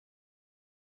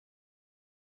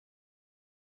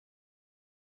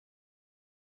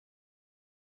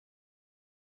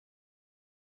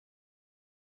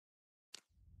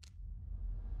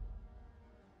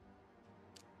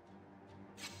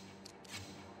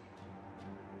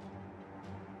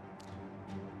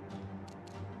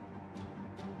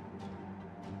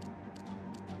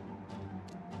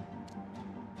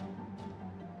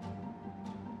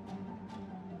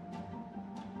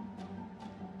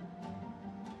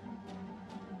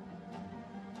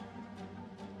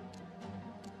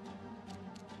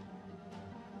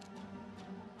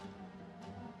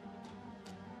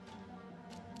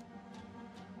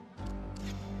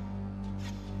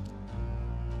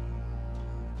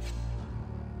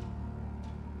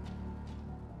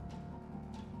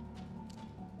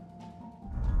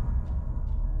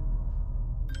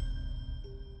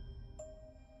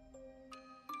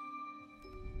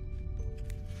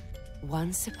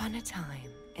Once upon a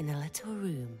time, in a little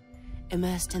room,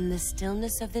 immersed in the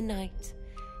stillness of the night,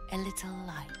 a little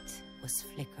light was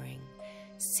flickering,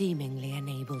 seemingly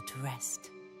unable to rest.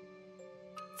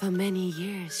 For many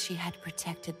years, she had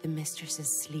protected the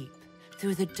mistress's sleep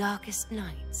through the darkest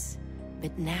nights,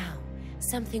 but now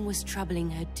something was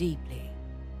troubling her deeply.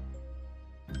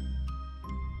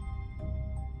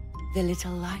 The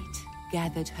little light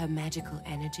gathered her magical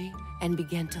energy and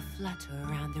began to flutter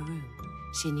around the room.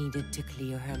 She needed to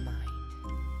clear her mind.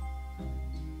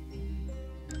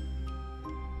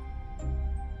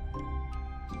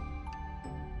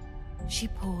 She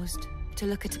paused to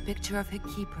look at a picture of her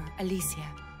keeper, Alicia,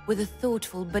 with a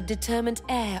thoughtful but determined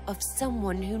air of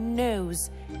someone who knows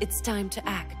it's time to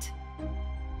act.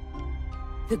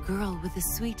 The girl with the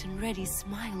sweet and ready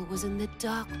smile was in the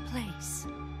dark place,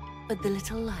 but the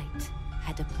little light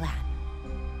had a plan.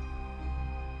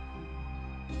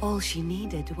 All she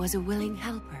needed was a willing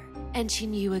helper, and she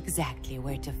knew exactly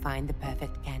where to find the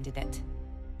perfect candidate.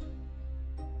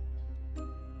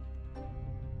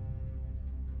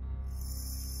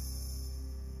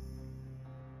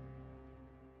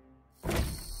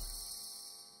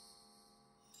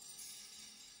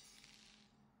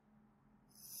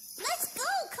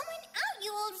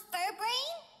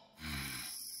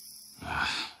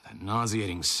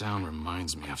 Nauseating sound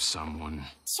reminds me of someone.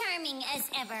 Charming as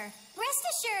ever. Rest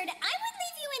assured, I would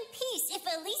leave you in peace if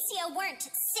Alicia weren't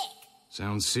sick.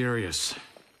 Sounds serious.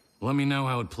 Let me know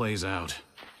how it plays out.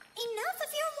 Enough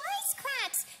of your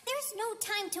wisecracks. There's no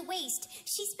time to waste.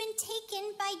 She's been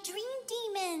taken by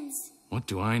dream demons. What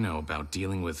do I know about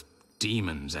dealing with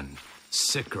demons and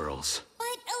sick girls? But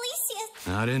Alicia...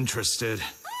 Not interested.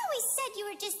 I always said you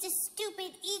were just a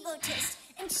stupid egotist.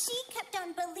 And she kept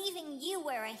on believing you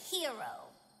were a hero.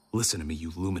 Listen to me,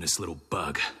 you luminous little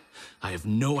bug. I have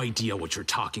no idea what you're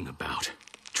talking about.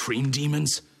 Dream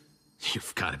demons?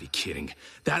 You've got to be kidding.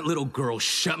 That little girl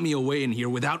shut me away in here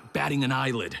without batting an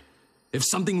eyelid. If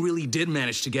something really did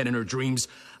manage to get in her dreams,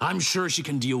 I'm sure she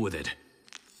can deal with it.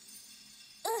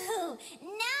 Ooh,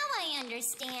 now I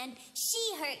understand.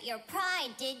 She hurt your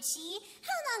pride, did she?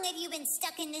 How long have you been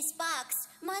stuck in this box?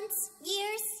 Months?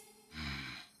 Years?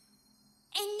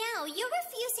 And now you're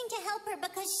refusing to help her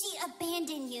because she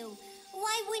abandoned you.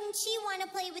 Why wouldn't she want to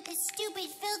play with the stupid,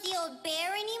 filthy old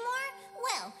bear anymore?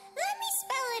 Well, let me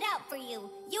spell it out for you.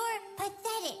 You're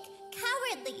pathetic,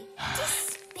 cowardly,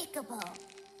 despicable.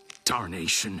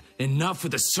 Darnation, enough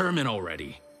with the sermon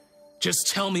already. Just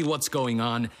tell me what's going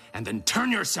on, and then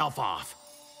turn yourself off.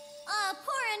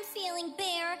 Poor unfeeling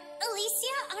bear.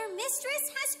 Alicia, our mistress,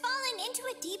 has fallen into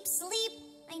a deep sleep.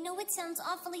 I know it sounds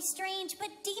awfully strange, but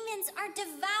demons are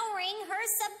devouring her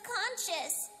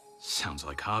subconscious. Sounds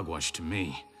like hogwash to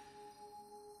me.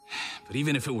 But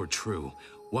even if it were true,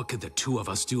 what could the two of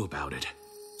us do about it?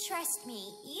 Trust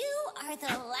me, you are the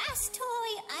last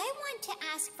toy I want to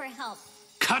ask for help.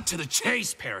 Cut to the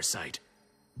chase, parasite!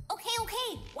 Okay,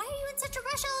 why are you in such a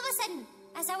rush all of a sudden?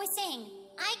 As I was saying,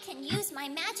 I can use my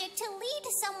magic to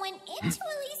lead someone into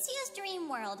Alicia's dream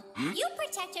world. You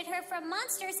protected her from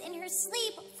monsters in her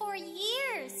sleep for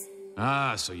years.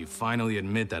 Ah, so you finally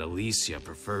admit that Alicia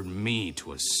preferred me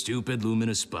to a stupid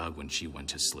luminous bug when she went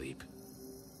to sleep.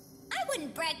 I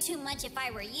wouldn't brag too much if I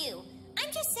were you.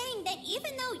 I'm just saying that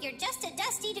even though you're just a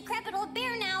dusty, decrepit old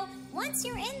bear now, once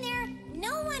you're in there,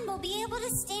 no one will be able to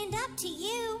stand up to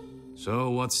you.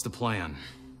 So what's the plan?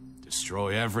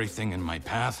 Destroy everything in my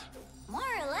path? More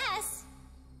or less.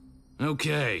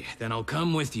 Okay, then I'll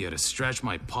come with you to stretch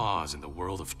my paws in the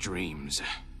world of dreams.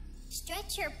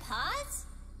 Stretch your paws?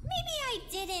 Maybe I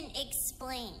didn't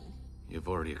explain. You've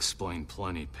already explained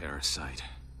plenty, Parasite.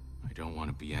 I don't want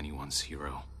to be anyone's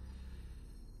hero.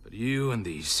 But you and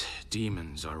these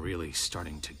demons are really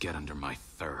starting to get under my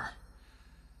fur.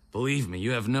 Believe me,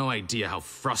 you have no idea how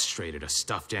frustrated a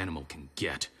stuffed animal can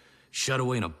get, shut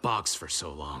away in a box for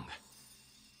so long.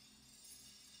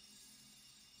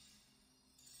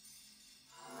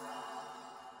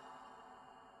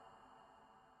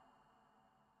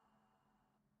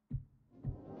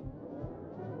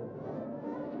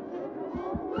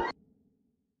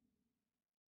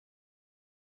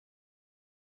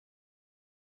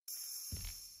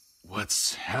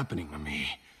 What's happening to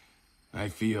me? I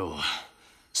feel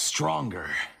stronger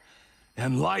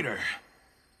and lighter.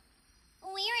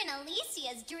 We're in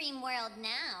Alicia's dream world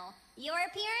now. Your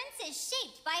appearance is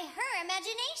shaped by her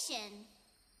imagination.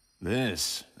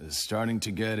 This is starting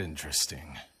to get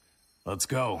interesting. Let's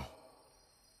go.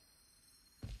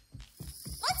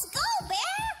 Let's go, bear!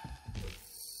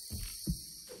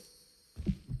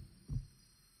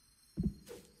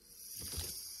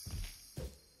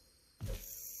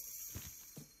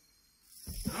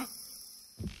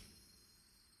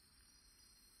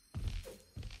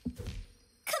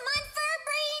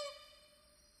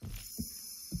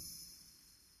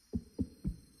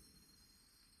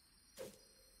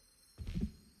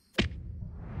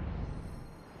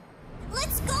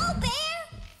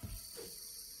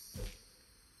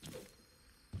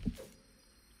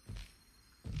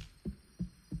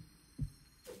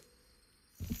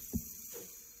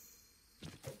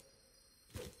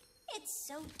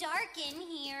 so dark in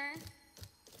here.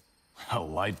 A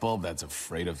light bulb that's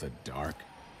afraid of the dark?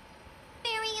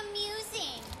 Very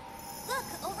amusing. Look,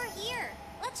 over here.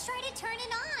 Let's try to turn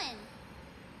it on.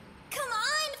 Come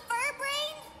on,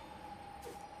 Furbrain!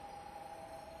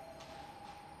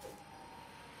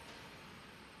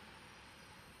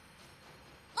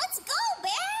 Let's go,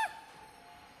 Bear!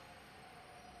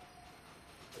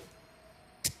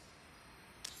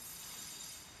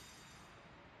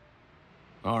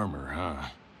 Armor, huh?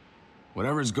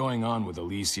 Whatever's going on with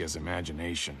Alicia's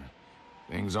imagination,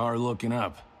 things are looking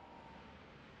up.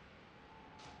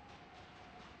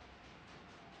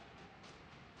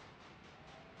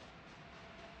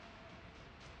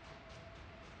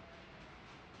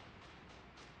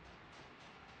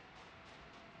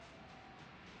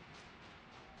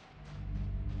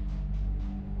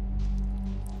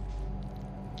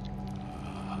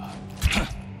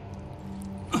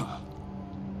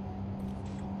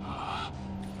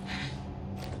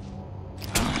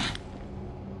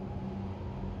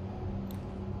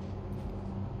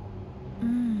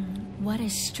 What a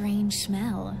strange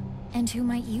smell. And who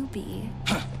might you be?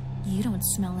 You don't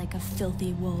smell like a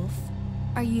filthy wolf.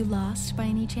 Are you lost by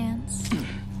any chance?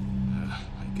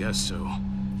 I guess so.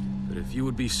 But if you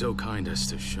would be so kind as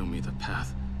to show me the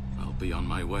path, I'll be on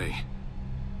my way.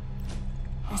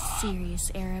 A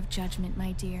serious air of judgment,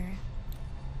 my dear.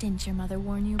 Didn't your mother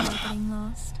warn you about getting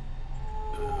lost?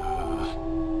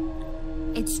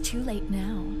 It's too late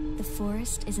now. The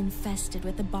forest is infested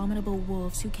with abominable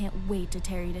wolves who can't wait to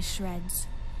tear you to shreds.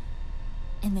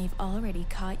 And they've already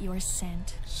caught your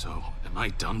scent. So, am I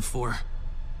done for?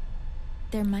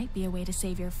 There might be a way to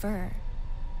save your fur,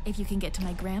 if you can get to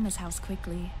my grandma's house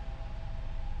quickly.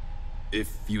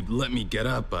 If you'd let me get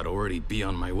up, I'd already be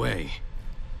on my way.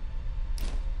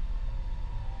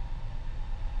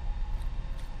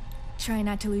 Try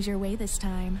not to lose your way this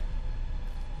time.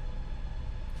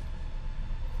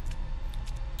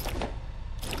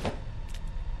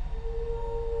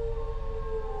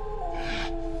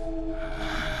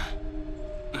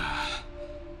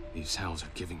 These howls are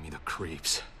giving me the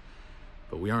creeps.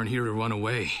 But we aren't here to run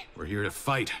away. We're here to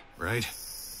fight, right?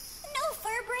 No,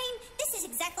 Furbrain. This is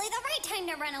exactly the right time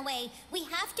to run away. We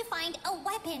have to find a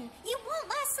weapon. You won't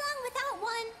last long without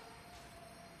one.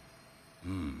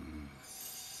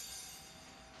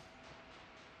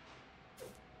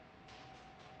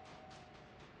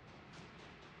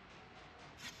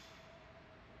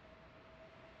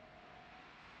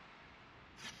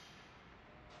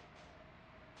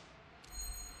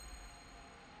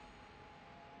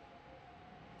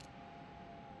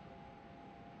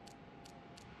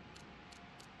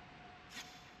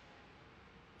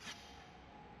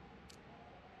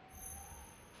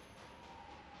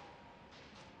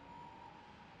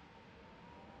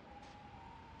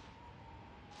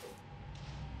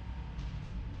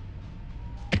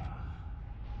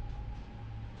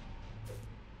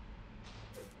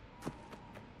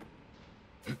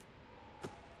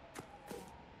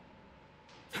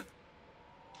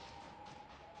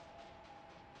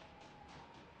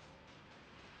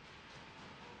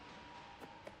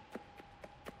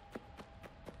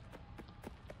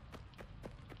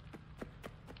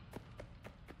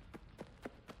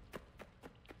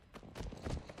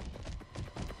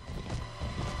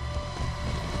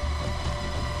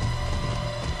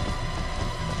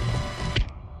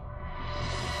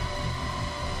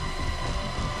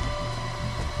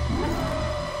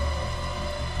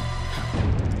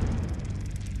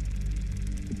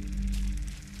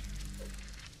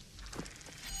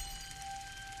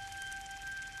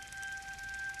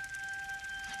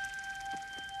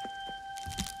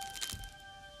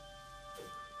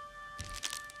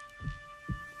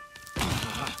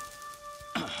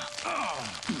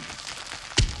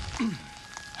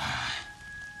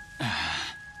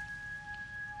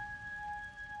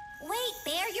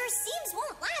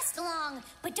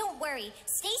 But don't worry,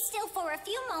 stay still for a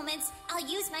few moments. I'll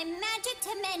use my magic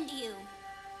to mend you.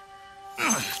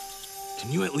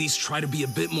 Can you at least try to be a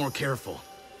bit more careful?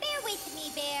 Bear with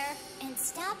me, Bear, and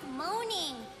stop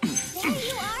moaning. There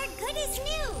you are, good as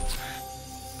new.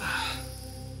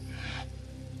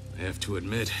 I have to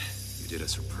admit, you did a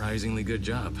surprisingly good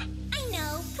job. I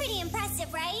know, pretty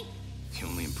impressive, right? The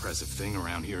only impressive thing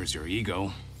around here is your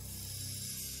ego.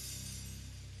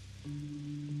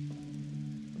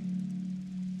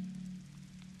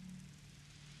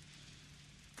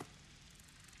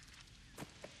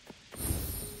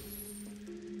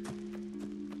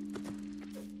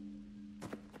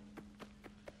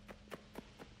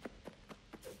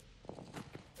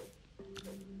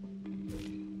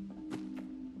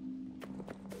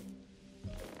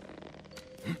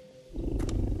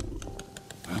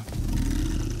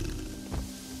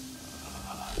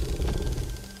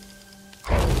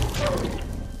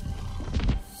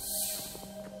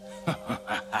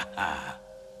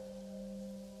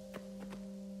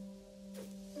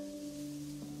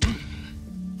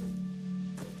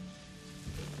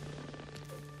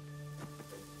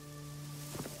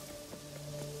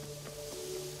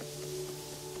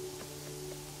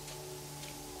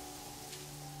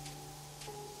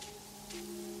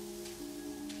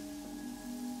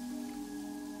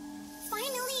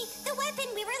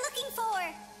 weapon we were looking for.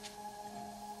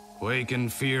 Wake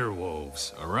and fear,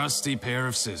 wolves. A rusty pair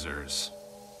of scissors.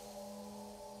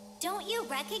 Don't you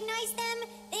recognize them?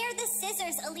 They're the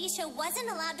scissors Alicia wasn't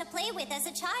allowed to play with as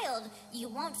a child. You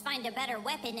won't find a better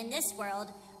weapon in this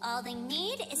world. All they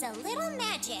need is a little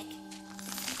magic.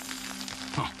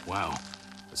 Oh, wow.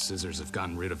 The scissors have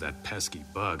gotten rid of that pesky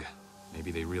bug.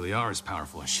 Maybe they really are as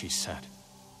powerful as she said.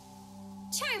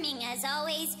 Charming as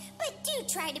always, but do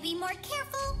try to be more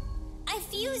careful. I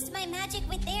fused my magic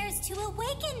with theirs to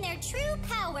awaken their true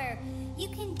power. You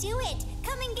can do it.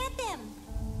 Come and get them.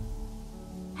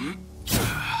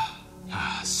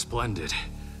 Splendid.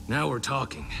 Now we're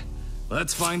talking.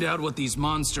 Let's find out what these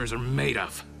monsters are made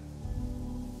of.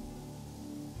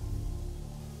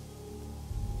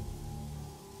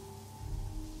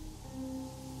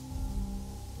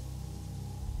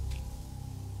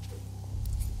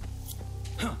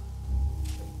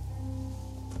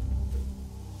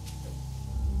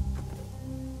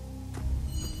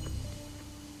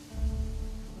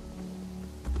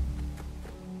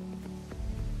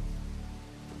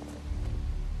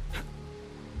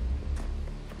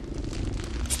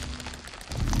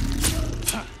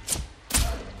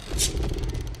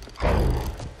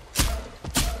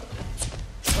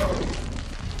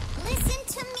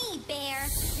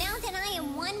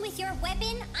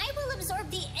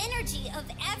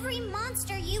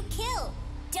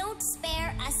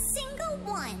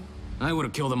 I would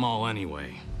have killed them all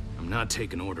anyway. I'm not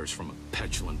taking orders from a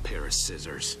petulant pair of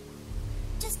scissors.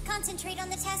 Just concentrate on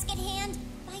the task at hand.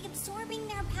 By absorbing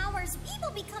their powers, we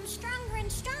will become stronger and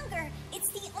stronger. It's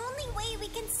the only way we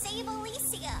can save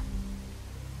Alicia.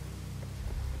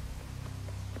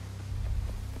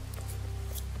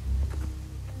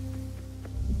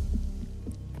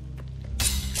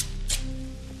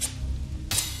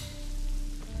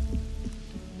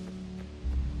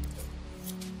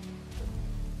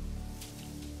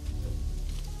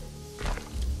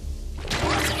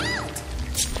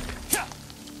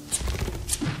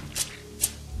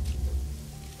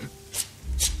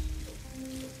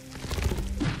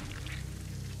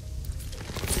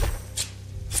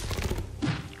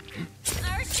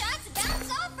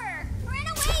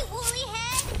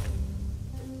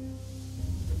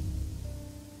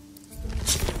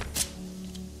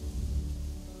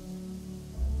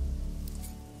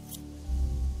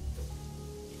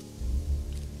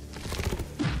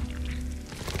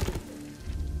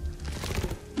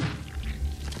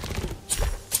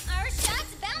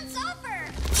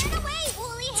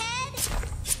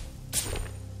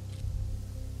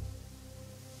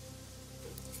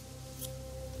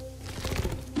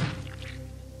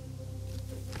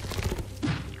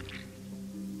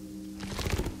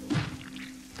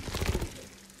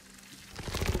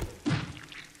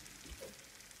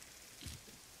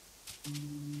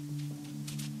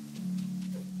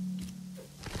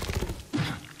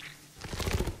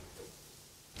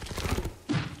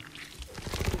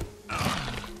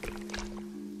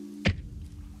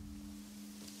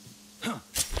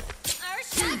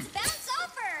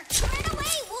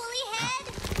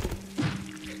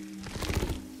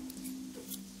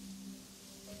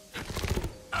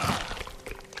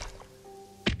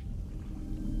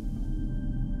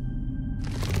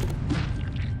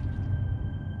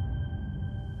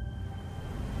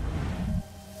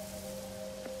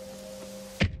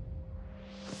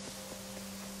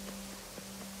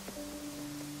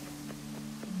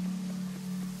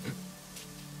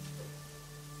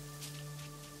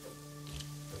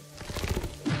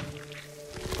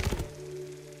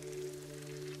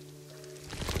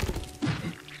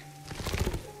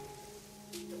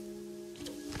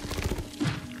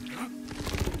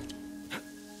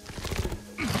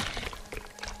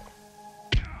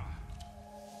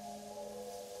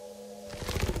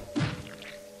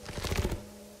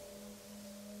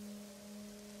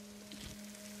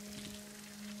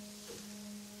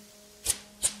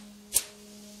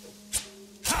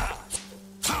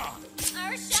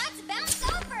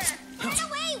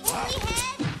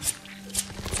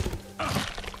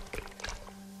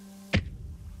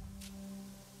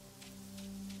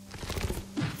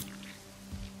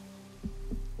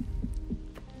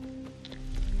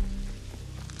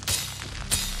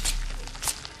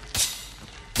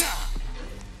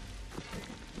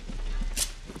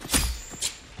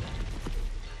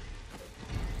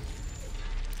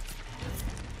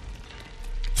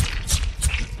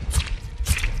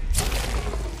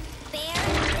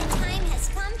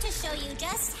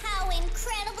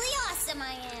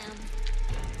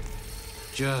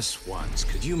 Just once,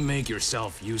 could you make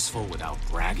yourself useful without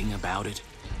bragging about it?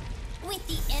 With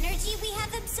the energy we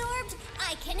have absorbed,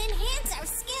 I can enhance our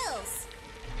skills.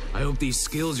 I hope these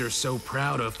skills you're so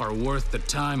proud of are worth the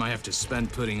time I have to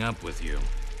spend putting up with you.